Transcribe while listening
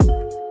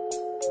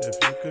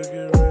could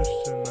get rich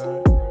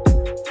tonight,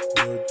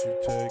 would you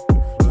take a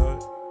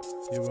flight?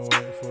 You've been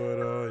waiting for it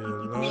all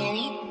your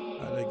life.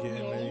 Out of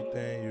getting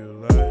anything you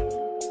like.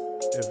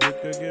 If you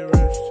could get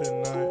rich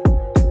tonight,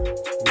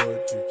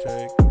 would you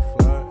take a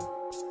flight?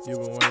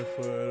 You've been waiting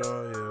for it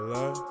all your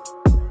life.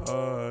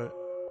 Alright.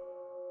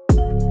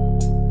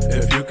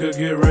 If you could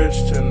get rich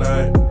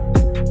tonight,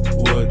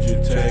 would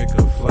you take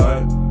a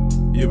flight?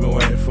 You've been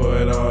waiting for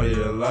it all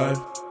your life.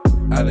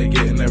 Out of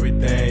getting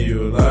everything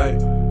you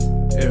like.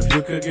 If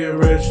you could get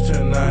rich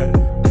tonight,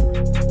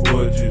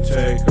 would you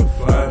take a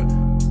flight?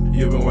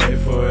 You've been waiting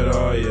for it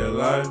all your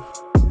life.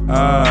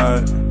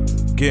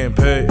 Getting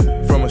paid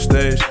from a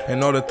stage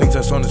and all the things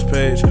that's on this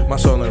page. My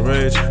soul in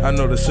rage, I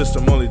know the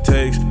system only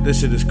takes.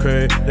 This shit is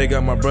crazy, they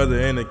got my brother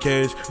in a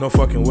cage. No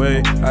fucking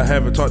way, I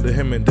haven't talked to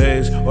him in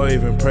days or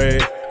even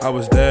prayed. I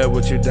was there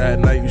with you that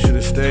night, you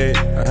should've stayed.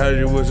 I heard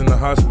you was in the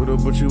hospital,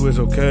 but you was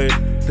okay.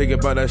 Think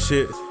about that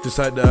shit just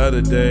like the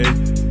other day.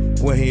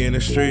 When he in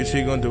the streets,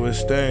 he gon' do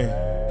his thing.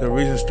 The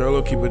reason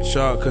Sterlo keep it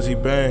sharp, cause he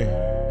bang.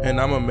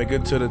 And I'ma make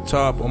it to the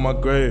top on my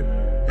grave.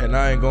 And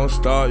I ain't gon'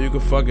 start, you can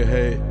fucking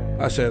hate.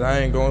 I said I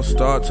ain't gon'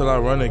 start till I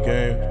run the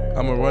game.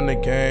 I'ma run the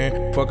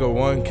game, fuck a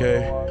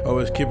 1K.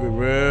 Always keep it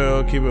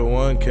real, keep it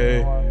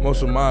 1K.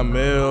 Most of my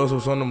meals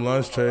was on them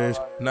lunch trays.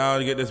 Now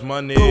to get this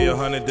money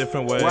 100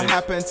 different ways. What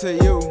happened to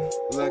you?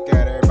 Look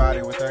at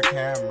everybody with their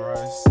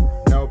cameras.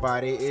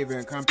 Nobody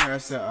even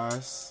compares to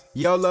us.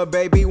 Yo, lil'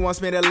 baby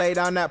wants me to lay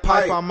down that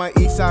pipe. I'm a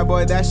east side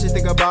boy, that shit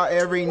think about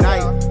every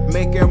night.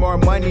 Making more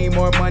money,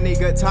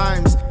 good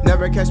times.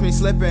 Never catch me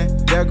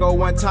slipping, there go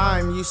one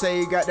time. You say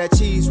you got that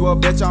cheese, well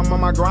bitch I'm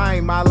on my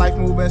grind. My life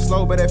moving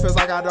slow, but it feels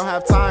like I don't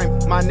have time.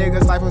 My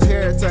nigga's life was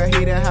here till he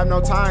didn't have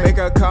no time. Make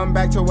a come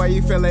back to where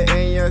you feel it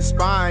in your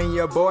spine.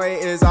 Your boy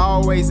is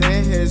always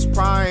in his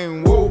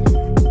prime, woo.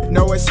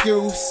 No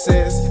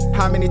excuses.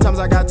 How many times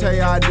I gotta tell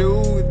you I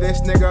do?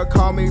 This nigga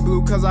call me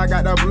blue cause I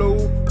got the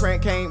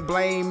blueprint. Can't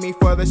blame me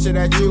for the shit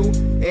that you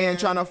ain't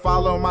tryna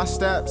follow my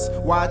steps.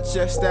 Watch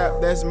your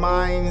step, there's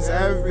minds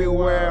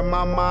everywhere.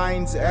 My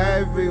mind's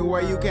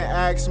everywhere. You can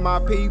ask my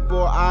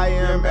people, I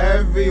am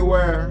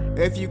everywhere.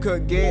 If you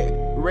could get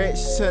rich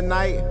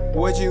tonight,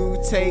 would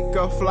you take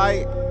a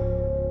flight?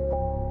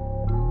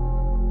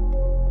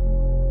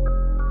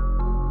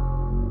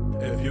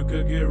 If you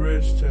could get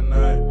rich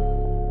tonight,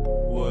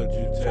 would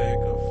you take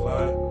a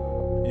flight?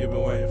 You've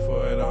been waiting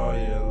for it all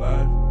your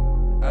life.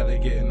 Out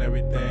of getting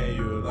everything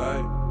you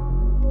like.